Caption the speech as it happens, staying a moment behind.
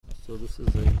So this is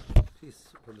a piece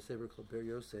from a sefer called Ber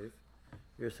Yosef.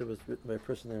 Yosef was written by a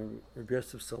person named Rabbi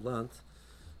Yosef Salant.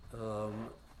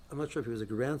 I'm not sure if he was a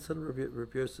grandson of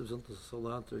Rabbi Yosef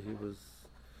Salant or he was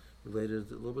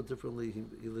related a little bit differently.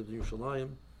 He lived in Yerushalayim,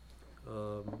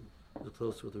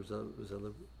 close with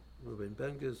Ruben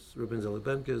Zeli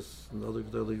Benkis, and other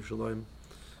Gedolei Yerushalayim.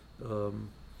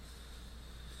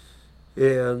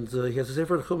 And he has a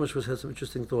sefer on Chumash which has some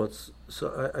interesting thoughts.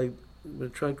 So I'm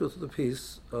going to try and go through the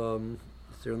piece.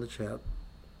 It's there in the chat.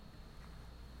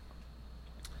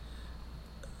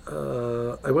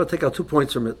 I want to take out 2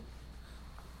 points from it.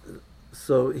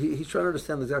 So he's trying to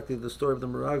understand exactly the story of the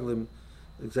Meraglim,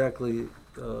 exactly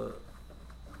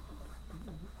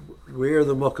where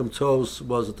the Mokum Tos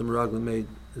was that the Meraglim made,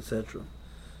 etc.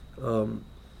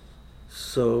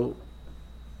 So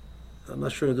I'm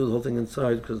not sure to do the whole thing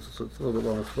inside because it's a little bit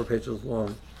long. It's 4 pages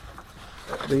long.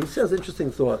 But he says interesting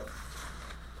thought.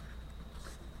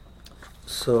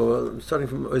 So I'm starting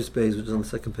from Ois Beis, which is on the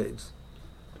second page.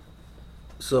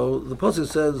 So the pasuk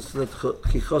says that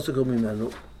Chichosiko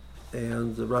Mimenu,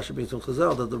 and the Rashi brings from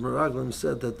Chazal that the Meraglim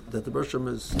said that the Bershom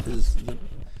is the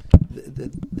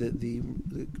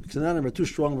Canaanim are too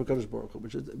strong for Kadosh Baruch Hu,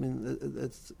 which is,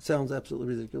 it sounds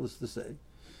absolutely ridiculous to say.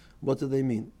 What do they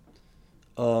mean?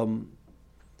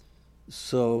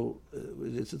 So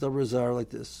it's a double zar like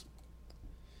this.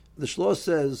 The Shloah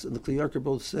says, and the Kli Yakar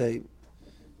both say,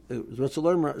 the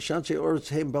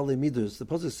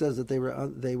pasuk says that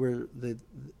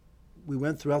we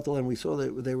went throughout the land. We saw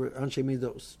that they were anshe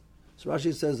midos. So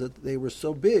Rashi says that they were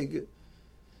so big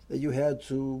that you had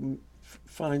to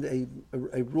find a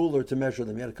ruler to measure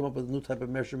them. You had to come up with a new type of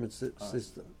measurement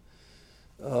system.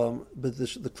 But the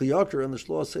Kli Yakar and the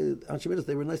Shloah say anshe midos,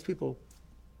 they were nice people.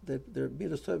 They're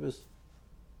midos tovos.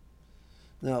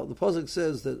 Now, the pasuk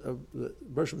says that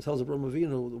Bershom tells Avraham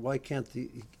Avinu, why can't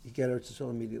he get Eretz Yisrael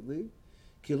immediately?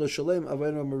 Kilo Shalem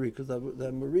Avinu Mari, because the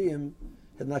Mariim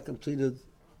had not completed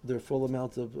their full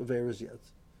amount of Averas yet.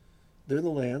 They're in the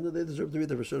land, and they deserve to be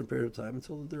there for a certain period of time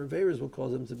until their Averas will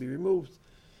cause them to be removed.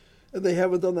 And they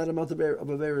haven't done that amount of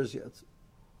Averas yet.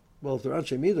 Well, if they're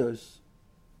Anshe Midos,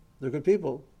 they're good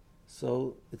people.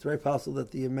 So it's very possible that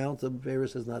the amount of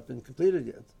Averas has not been completed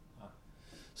yet.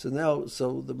 So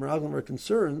the Meraglim are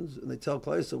concerned, and they tell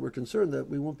Klal Yisrael, we're concerned that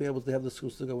we won't be able to have the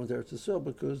schools to go into Eretz Yisrael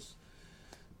because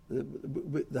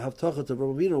the Havtachat of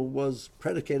Rabbeinu was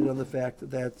predicated on the fact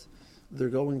that they're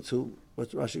going to,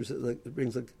 what Rashi says, it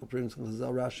brings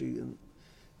Chazal Rashi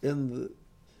in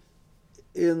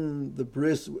the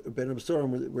Bris Ben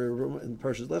Absurim, where in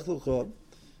Parshas Lech Lecha,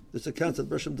 there's a concept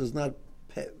that Bershom does not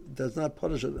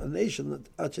punish a nation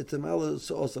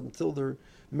until their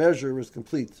measure is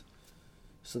complete.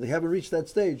 So they haven't reached that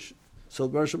stage. So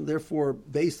Bershom, therefore,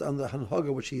 based on the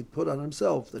Hanhaga which he had put on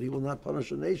himself, that he will not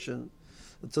punish a nation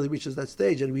until he reaches that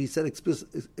stage, and he said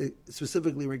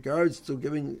specifically in regards to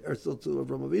giving Eretz to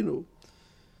Avraham Avinu,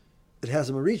 it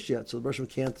hasn't been reached yet. So the Bershom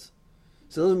can't.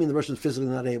 So it doesn't mean the Bershom is physically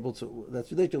not able to.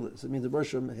 That's ridiculous. It means the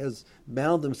Bershom has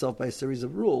bound himself by a series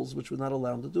of rules which would not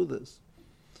allow him to do this.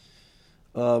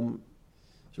 They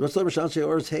were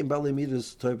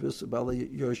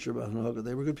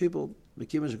good people. That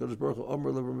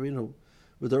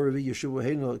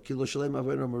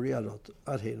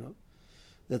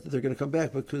they're going to come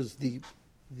back because the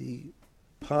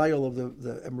pile of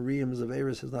the Emorims of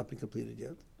Eris has not been completed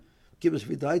yet. So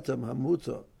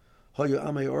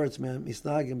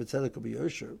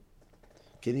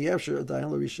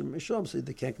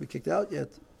they can't be kicked out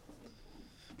yet.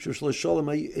 Their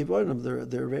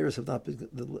Averas have not been,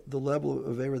 the level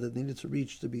of Avera that needed to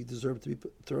reach to be deserved to be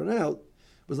thrown out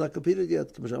was not completed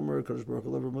yet. But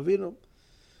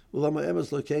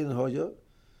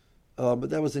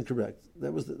that was incorrect.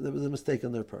 There was a mistake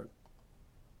on their part.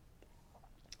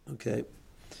 Okay.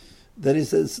 Then he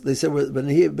says, they said, when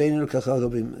he it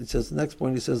says the next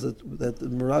point, he says that the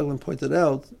Meraglim pointed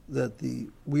out that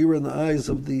we were in the eyes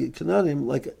of the Canaanim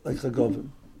like Chagovim.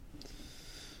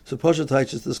 So Pasha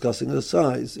Taich is discussing the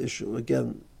size issue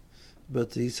again,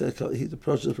 but he said he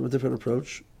approaches it from a different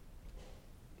approach.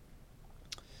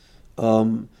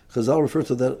 Chazal referred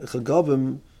to that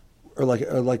Chagavim are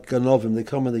like Ganovim. They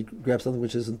come and they grab something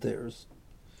which isn't theirs.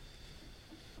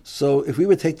 So if we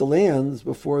would take the lands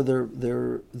before their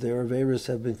Averas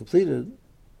have been completed,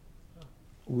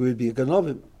 we would be a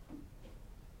Ganovim.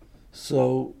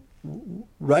 So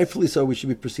rightfully so, we should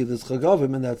be perceived as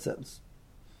Chagavim in that sense.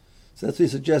 So that's what he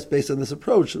suggests based on this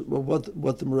approach. Well,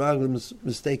 what the Meraglim's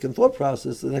mistaken thought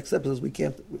process. The next step is we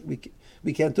can't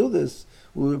do this.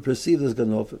 We would perceive as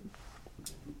Ganovim.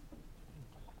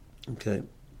 Okay.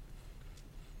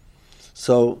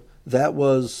 So that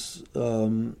was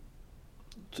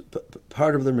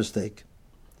part of their mistake.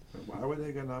 Why were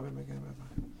they Ganavim again, Rabbi?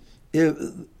 If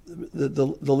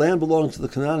the land belonged to the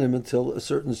Canaanim until a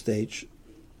certain stage,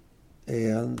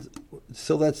 and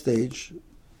till that stage,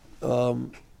 the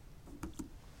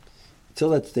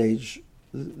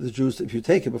Jews, if you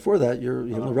take it before that,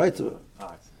 you have no right to it.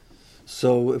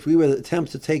 So if we would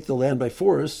attempt to take the land by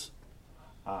force,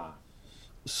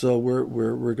 so we're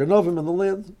Ganovim in the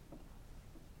land.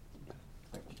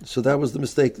 So that was the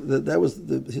mistake. That was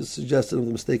his suggestion of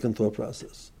the mistaken thought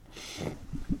process.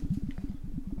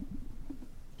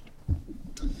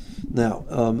 Now,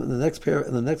 in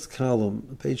the next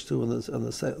column, page 2, on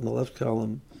the left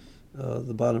column,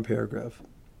 the bottom paragraph,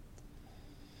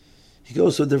 he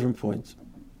goes to a different point.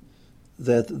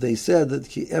 That they said that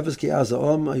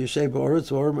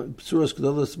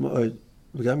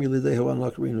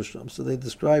so they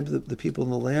described the people in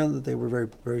the land that they were very,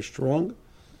 very strong.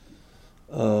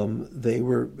 They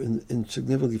were in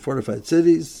significantly fortified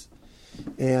cities,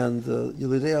 and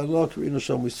Yelidei Anok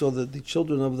Rinosham. We saw that the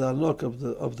children of the Anok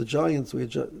of the giants we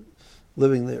had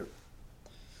living there.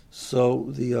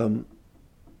 So the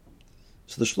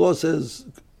Shloah says,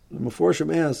 the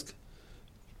Meforshim ask,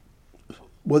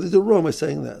 what did they do wrong by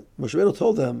saying that? Moshe Rabbeinu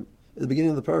told them at the beginning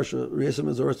of the parasha, "Riyasam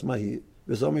ezoretz mahi,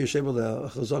 v'zom yeshev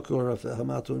aleh, chazaku araf,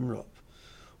 hamatu imrav."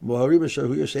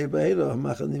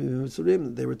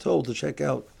 They were told to check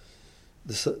out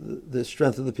the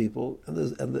strength of the people and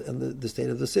the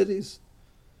state of the cities.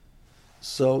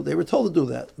 So they were told to do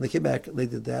that. And they came back and they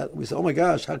did that. And we said, "Oh my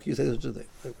gosh, how can you say such a thing?"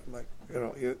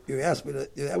 You asked me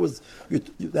that was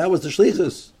the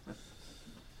shlichus.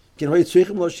 So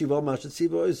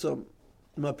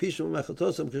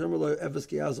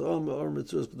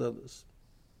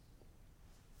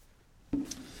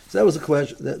that was the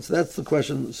question. So that's the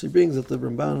question. She brings that the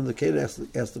Ramban and the Kate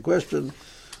asked the question.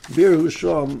 Bir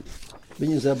Husham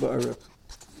bin Yizeb Ba'arik.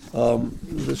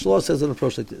 The Shloah says an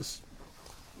approach like this.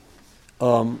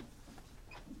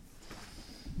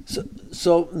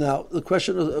 So now the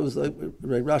question was like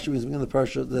Rashi was beginning the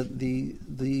parsha that the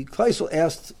Klaisel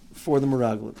asked for the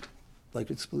Meraglim. Like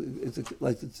it's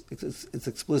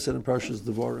explicit in Parshas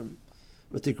Devarim,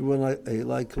 but they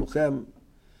like Kulchem,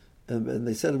 and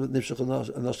they said with Nifshach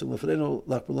Anashim Lefreinu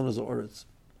Lakbelon Zoretz.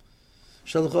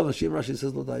 Shalachon Hashim Rashi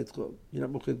says Lo Daitcho. You're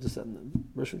not mukhiv to send them.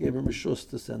 Bershom gave him rishus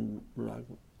to send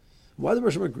Meraglim. Why did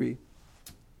Bershom agree?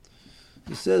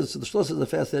 He says, so the Shlosh has a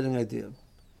fascinating idea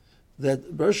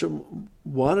that Bershom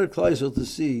wanted Klal Yisrael to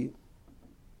see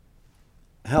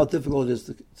how difficult it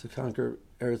is to conquer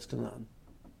Eretz Canaan.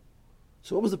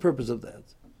 So what was the purpose of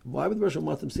that? Why would the Bershom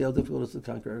want them to see how difficult it is to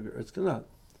conquer Eretz Canaan?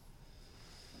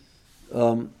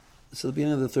 So the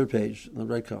beginning of the third page, in the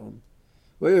right column.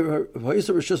 The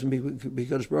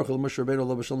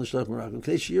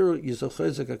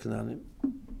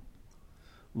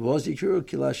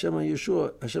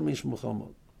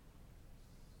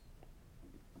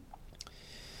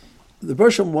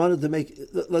Bershom wanted to make.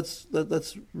 Let's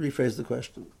rephrase the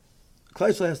question.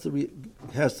 Klal Yisrael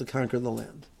has to conquer the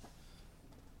land.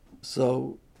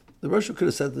 So the Bershom could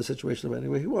have said the situation any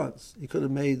way he wants. He could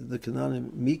have made the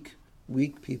Canaanim meek,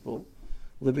 weak people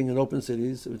living in open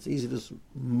cities. So it's easy to just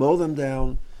mow them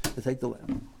down and take the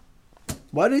land.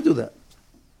 Why did he do that?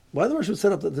 Why the Bershom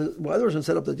set up that? Why the Bershom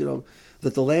set up that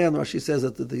that the land? Rashi says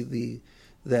that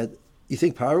that you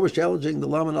think Paro was challenging the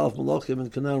Laman Aleph Malachim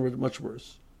and Canaan were much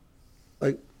worse,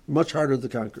 like much harder to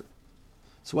conquer.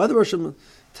 So why the Bershom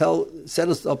set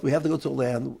us up? We have to go to a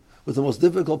land with the most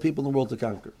difficult people in the world to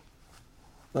conquer.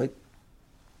 Like,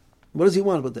 what does he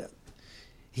want with that?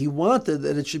 He wanted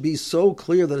that it should be so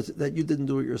clear that you didn't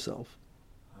do it yourself.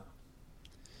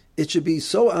 It should be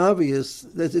so obvious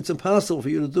that it's impossible for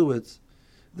you to do it,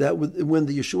 that when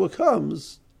the Yeshua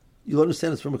comes, you'll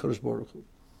understand it's from HaKadosh Baruch Hu.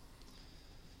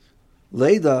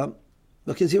 Leida,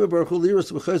 let's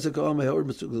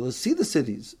see the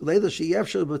cities. And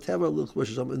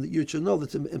you should know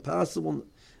that it's impossible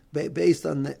based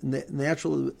on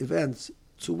natural events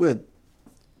to win.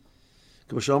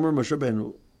 Moshe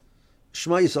Rabbeinu,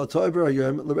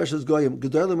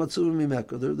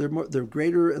 they're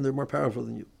greater and they're more powerful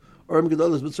than you. Nobody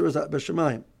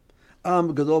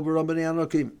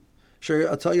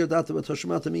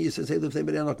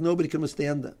can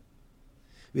withstand that.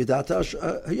 And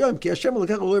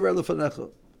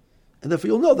therefore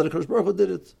you'll know that HaKadosh Baruch Hu did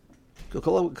it.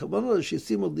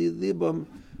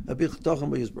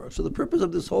 So the purpose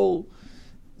of this whole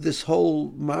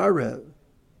Ma'areh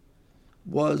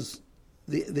was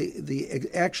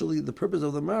the purpose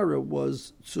of the Ma'areh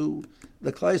was to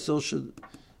the Klal Yisrael should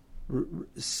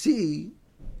see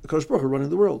the HaKadosh Baruch Hu running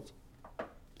the world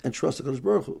and trust the HaKadosh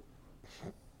Baruch Hu.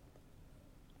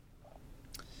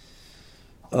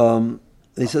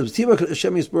 He says, "Tiva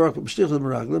Hashem Yisborach b'shtichus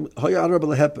meraglim hoya arab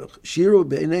lehepech shiru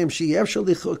b'eineim sheyev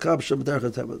shalichu kabshem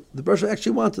b'derech hateva." The Rosh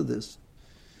actually wanted this.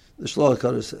 The Shlomo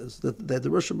Kadosh says that the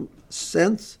Rosh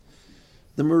sent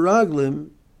the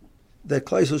meraglim that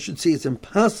Klal Yisrael should see it's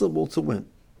impossible to win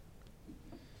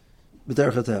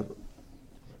b'derech hateva.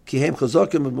 Ki hem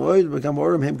chazakim b'moed v'gam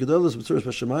orim hem gedolos b'tzuras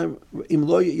b'shamayim im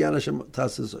lo yan Hashem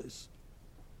tasizos.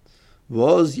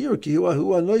 Was Yerki who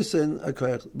anoisen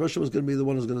akayach. Rosh was going to be the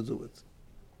one who's going to do it.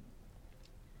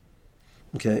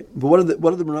 Okay, but what did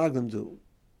the Meraglim do?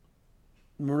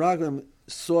 The Meraglim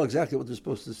saw exactly what they're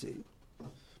supposed to see,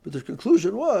 but their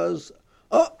conclusion was,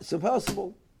 "Oh, it's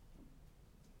impossible."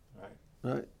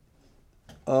 Right.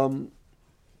 The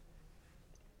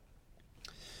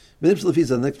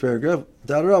next paragraph.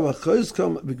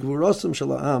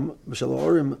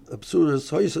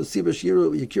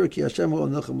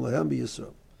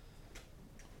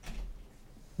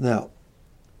 Now,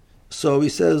 so he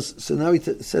says. So now he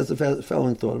says the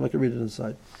following thought. I'm not going to read it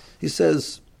inside. He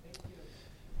says,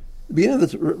 beginning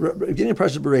of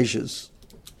Parashat Bereshis,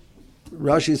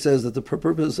 Rashi says that the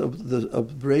purpose of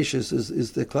Bereshis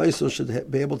is that Klal Yisrael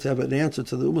should be able to have an answer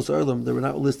to the Umas Olam that were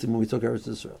not listed when we took Eretz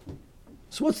Yisrael.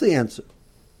 So what's the answer?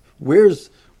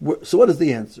 So what is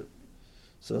the answer?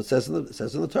 So it says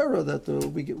in the Torah that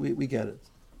we get it.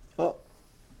 Oh,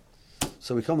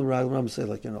 so we come to the Rambam and say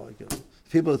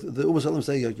people, the Umas Olam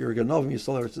say you're a Ganovim,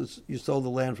 you stole the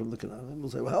land from the Canaan. And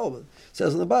we'll say, well, hell, but it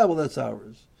says in the Bible that's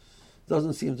ours.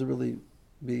 Doesn't seem to really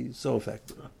be so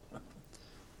effective.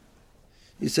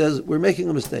 He says we're making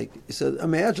a mistake. He said,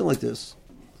 imagine like this.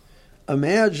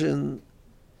 Imagine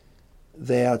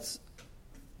that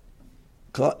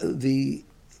the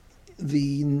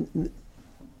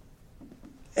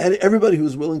and everybody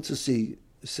who's willing to see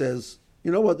says,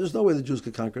 you know what? There's no way the Jews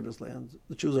could conquer this land.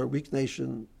 The Jews are a weak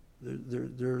nation.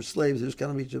 They're slaves. They're just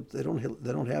kind of Egypt. They don't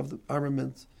have the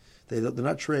armament. They're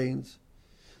not trained.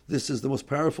 This is the most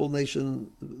powerful nations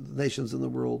in the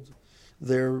world.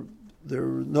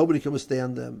 Nobody can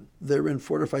withstand them. They're in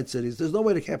fortified cities. There's no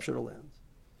way to capture the land,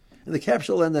 and they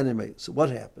capture the land anyway. So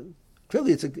what happened?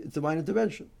 Clearly, it's a divine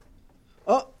intervention.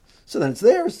 Oh, so then it's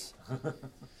theirs.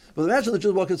 But imagine the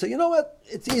Jews walk in and say, you know what?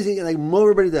 It's easy, and they mow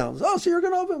everybody down. Oh, so you're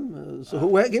going to have him. So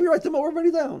who gave you right to mow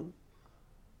everybody down?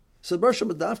 So Rosh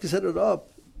Hashanah set it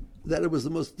up that it was the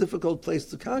most difficult place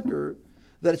to conquer,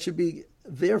 that it should be,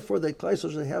 therefore, that Klal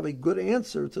Yisrael should have a good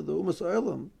answer to the Umas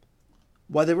Olam,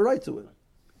 why they were right to it.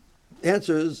 The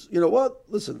answer is, you know what?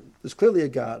 Listen, there's clearly a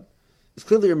God. It's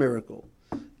clearly a miracle.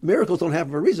 Miracles don't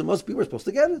happen for a reason. Most people are supposed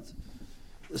to get it.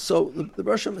 So the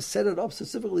Rosh Hashanah set it up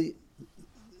specifically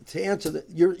to answer that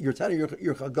you're telling you're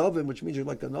Chagavim, which means you're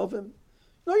like a Novim.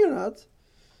 No, you're not.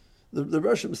 The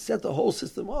Rosh Hashanah set the whole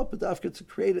system up, but after to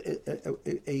create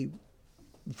a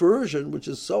version which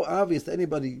is so obvious to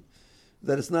anybody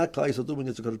that it's not Klal Yisrael doing it,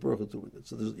 it's a Kadosh Baruch Hu doing it.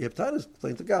 So you have time to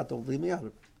explain to God, don't leave me out of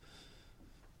it.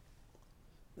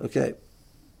 Okay.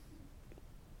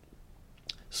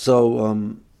 So,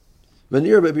 on the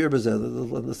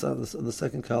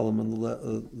second column on the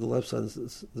left side,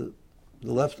 the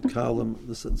left column,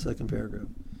 the second paragraph.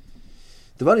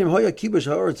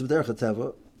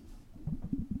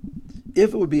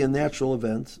 If it would be a natural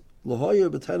event, we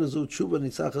wouldn't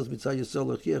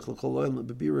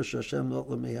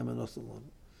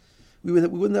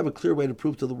have a clear way to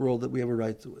prove to the world that we have a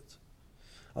right to it.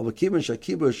 But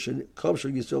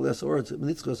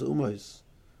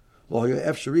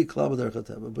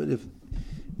if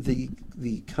the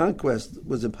conquest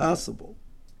was impossible,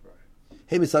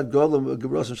 it's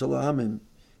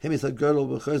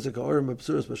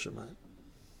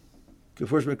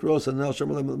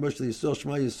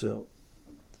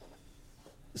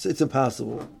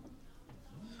impossible.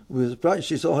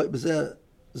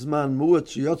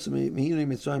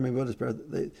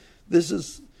 This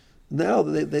is now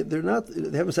they're not.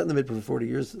 They haven't sat in the Midbar for 40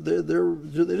 years. They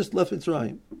just left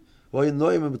Mitzrayim.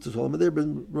 They've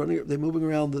been running. They're moving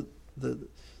around.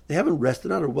 They haven't rested.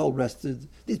 Not well rested.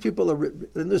 These people are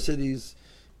in their cities,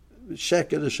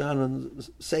 Shek and Shannon,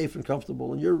 safe and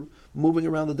comfortable, and you're moving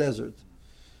around the desert.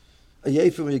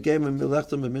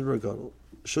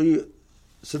 Show you.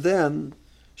 So then,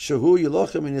 they're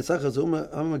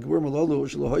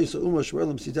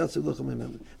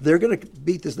going to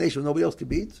beat this nation nobody else can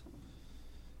beat.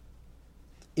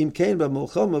 Clearly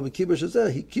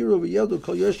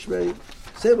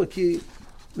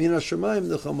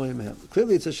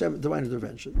it's Hashem, divine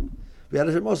intervention.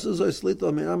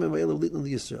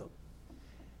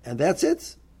 And that's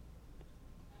it.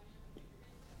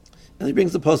 And he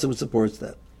brings the pasuk which supports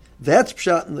that. That's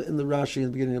pshat in the Rashi in the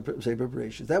beginning of say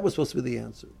preparations. That was supposed to be the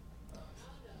answer.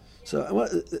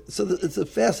 It's a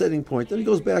fascinating point. Then he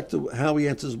goes back to how he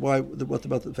answers what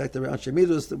about the fact that they were Anshe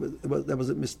Midos. There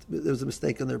was a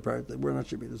mistake on their part. They weren't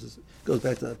Anshe Midos. It goes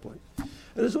back to that point.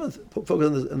 I just want to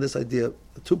focus on this idea,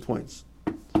 2 points.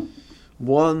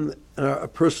 One, a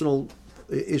personal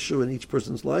issue in each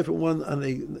person's life, and one on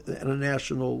a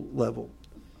national level.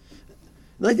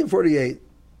 1948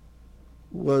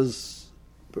 was,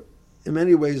 in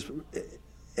many ways,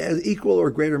 as equal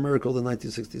or greater miracle than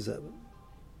 1967.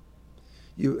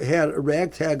 You had a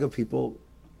ragtag of people,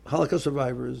 Holocaust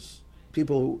survivors,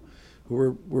 people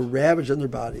who were ravaged in their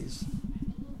bodies,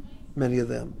 many of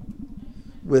them,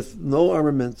 with no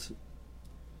armament.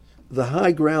 The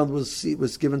high ground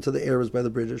was given to the Arabs by the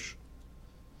British.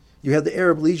 You had the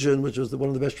Arab Legion, which was one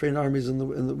of the best trained armies in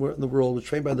the world, was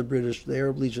trained by the British, the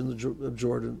Arab Legion of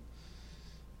Jordan.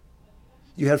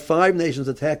 You had 5 nations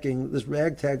attacking this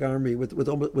ragtag army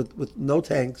with no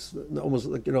tanks, almost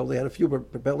like they had a few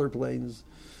propeller planes,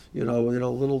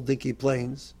 little dinky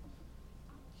planes,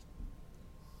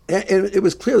 and it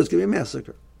was clear there was going to be a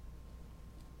massacre.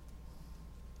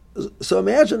 So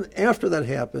imagine after that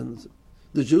happened,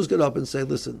 the Jews get up and say,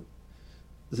 "Listen,"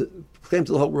 claim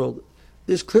to the whole world,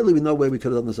 "There's clearly no way we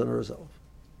could have done this on ourselves.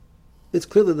 It's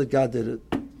clearly that God did it,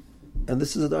 and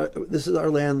this is our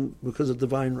land because of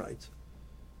divine right."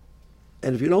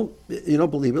 And if you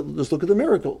don't believe it, just look at the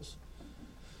miracles.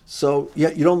 So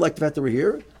you don't like the fact that we're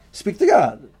here? Speak to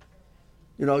God.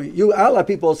 You Allah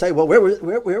people say, "Well, where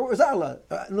was Allah?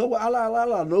 No,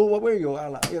 Allah. No, where were you,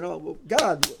 Allah?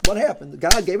 God, what happened?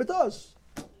 God gave it to us."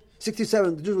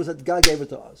 67, the Jews said, "God gave it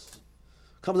to us."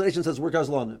 Comes the nation says, "We're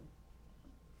Gazlanim."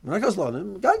 We're not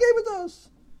Gazlanim. God gave it to us.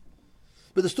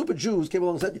 But the stupid Jews came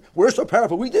along and said, "We're so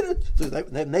powerful, we did it." So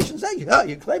the nation said, "Yeah,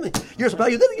 you're claiming you're so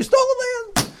powerful, you did it. You stole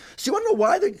the land." So you want to know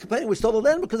why they're complaining we stole the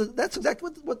land? Because that's exactly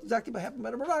what happened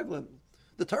by the Meraglim.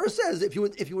 The Torah says if you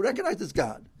recognize it's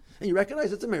God, and you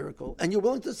recognize it's a miracle, and you're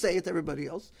willing to say it to everybody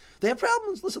else, they have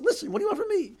problems. Listen, what do you want from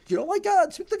me? You don't like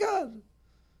God, speak to God.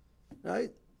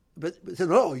 Right? But say,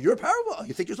 "No, you're powerful.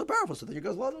 You think you're so powerful, so then you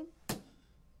guys love him."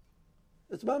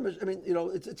 It's mamish. I mean,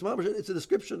 it's mamish. It's a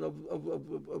description of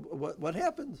what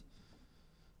happened.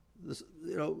 This,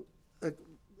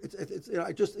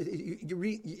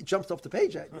 it jumps off the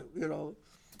page at you.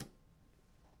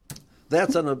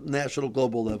 That's on a national,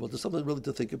 global level. There's something really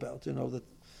to think about. I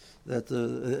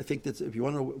think that if you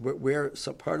want to know where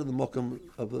some part of the mokum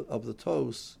of the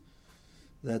Tos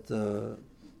that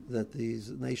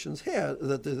these nations had,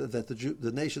 that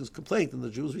the nation's complaint and the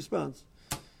Jews' response.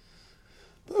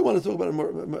 But I want to talk about a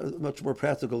much more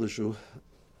practical issue.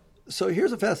 So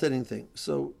here's a fascinating thing.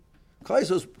 So Klal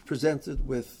Yisrael was presented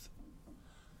with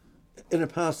an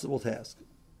impossible task.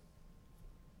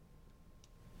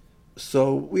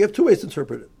 So we have 2 ways to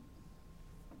interpret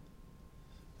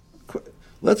it.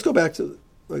 Let's go back to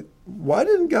why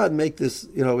didn't God make this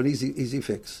an easy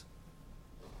fix?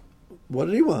 What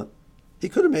did He want? He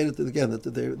could have made it again that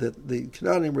the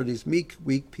Canaanim were these meek,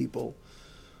 weak people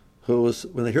who,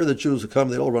 when they hear the Jews come,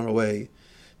 they'd all run away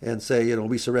and say,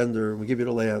 "We surrender, we give you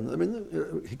the land." I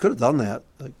mean, He could have done that.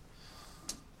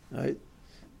 Right?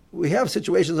 We have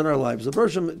situations in our lives. The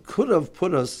Bershom could have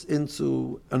put us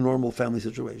into a normal family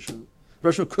situation. The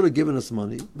Bershom could have given us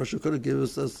money. The Bershom could have given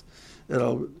us,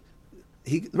 the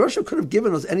Bershom could have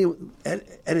given us any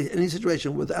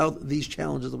situation without these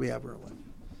challenges that we have in our life.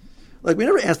 Like, we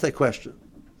never asked that question.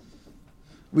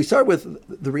 We start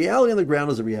with the reality on the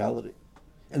ground is a reality.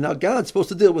 And now God's supposed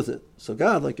to deal with it. So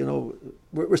God,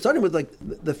 we're starting with,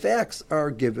 the facts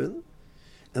are given,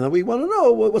 and then we want to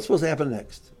know what's supposed to happen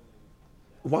next.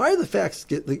 Why are the facts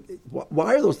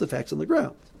why are those the facts on the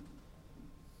ground?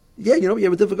 Yeah, you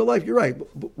have a difficult life, you're right.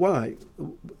 But why?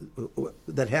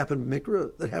 That happened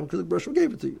Mikra, that happened because the Bereshit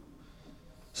gave it to you.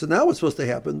 So now what's supposed to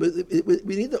happen? But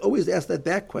we need to always ask that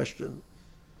back question.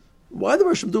 Why the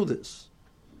Russian do this?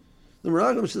 The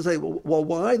Meraglim should say, well,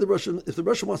 why the Russian? If the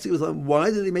Russian wants to give it to them, why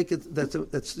did he make it?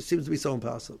 That seems to be so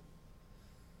impossible.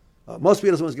 Must be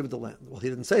he doesn't want to give it the land. Well, he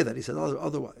didn't say that. He said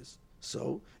otherwise.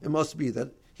 So it must be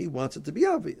that he wants it to be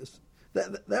obvious.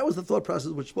 That was the thought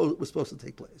process which was supposed to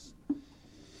take place.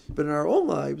 But in our own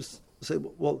lives, say,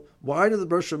 well, why did the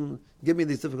Bershom give me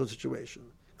this difficult situation?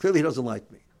 Clearly, he doesn't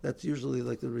like me. That's usually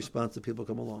the response that people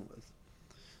come along with.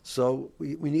 So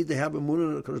we need to have emunah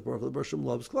in the Kadosh Baruch Hu. The Bershom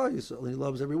loves Klal Yisrael, and he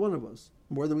loves every one of us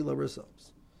more than we love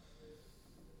ourselves.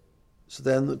 So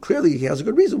then clearly he has a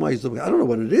good reason why he's doing it. I don't know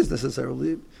what it is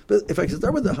necessarily, but if I can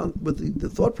start with the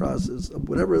thought process of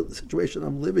whatever situation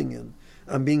I'm living in,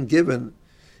 I'm being given,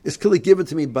 it's clearly given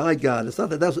to me by God. It's not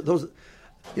that those.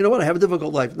 You know what? I have a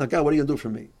difficult life. Now, God, what are you going to do for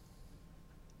me?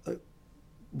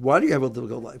 why do you have a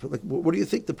difficult life? Like, what do you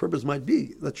think the purpose might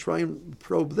be? Let's try and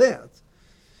probe that.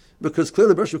 Because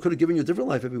clearly Bereshit could have given you a different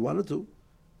life if he wanted to.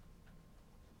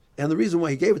 And the reason why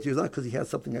he gave it to you is not because he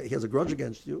has a grudge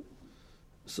against you.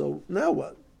 So now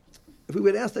what? If we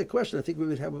would ask that question, I think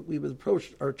we would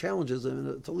approach our challenges in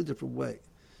a totally different way.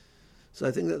 So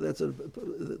I think that's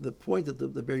the point that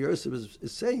the Ber Yosef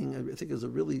is saying, I think is a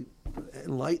really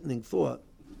enlightening thought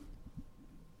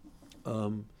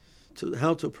to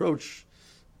how to approach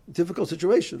difficult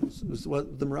situations. It was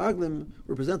what the Meraglim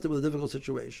were presented with a difficult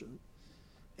situation.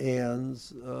 And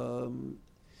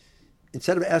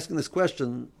instead of asking this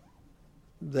question,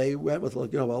 they went with,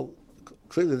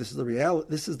 clearly this is the reality.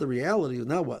 This is the reality.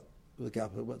 Now what?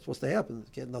 What's supposed to happen?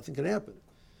 Nothing can happen,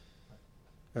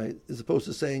 right? As opposed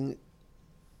to saying,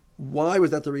 why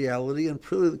was that the reality? And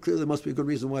clearly there must be a good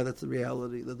reason why that's the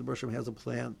reality. That the Bereshit has a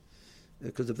plan,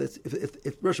 because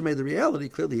if Bereshit made the reality,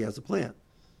 clearly he has a plan,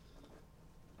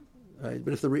 right?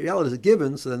 But if the reality is a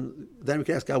given, so then we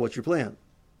can ask God, what's your plan?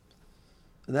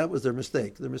 And that was their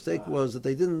mistake. Their mistake was that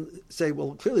they didn't say,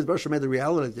 well, clearly the Bereshit made the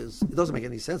reality this. It doesn't make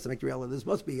any sense to make the reality this.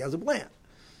 Must be he has a plan.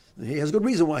 And he has a good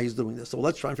reason why he's doing this. So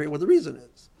let's try and figure out what the reason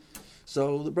is.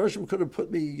 So the Bereshit could have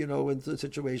put me, into a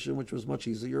situation which was much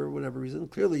easier, or whatever reason.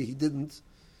 Clearly he didn't.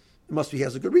 It must be he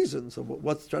has a good reason. So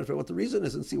let's try to figure out what the reason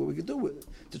is and see what we can do with it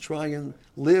to try and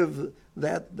live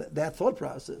that thought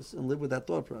process and live with that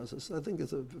thought process. I think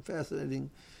it's a fascinating.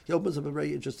 He opens up a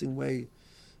very interesting way.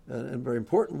 And a very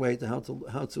important way to how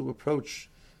to approach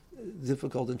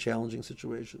difficult and challenging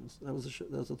situations. That was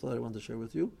the thought I wanted to share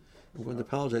with you. I'm going to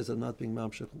apologize for not being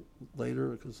mamshech later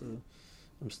because I'm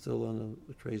still on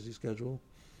a crazy schedule.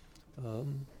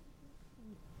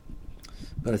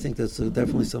 But I think that's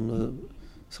definitely something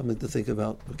to think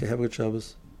about. Okay, have a good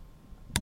Shabbos.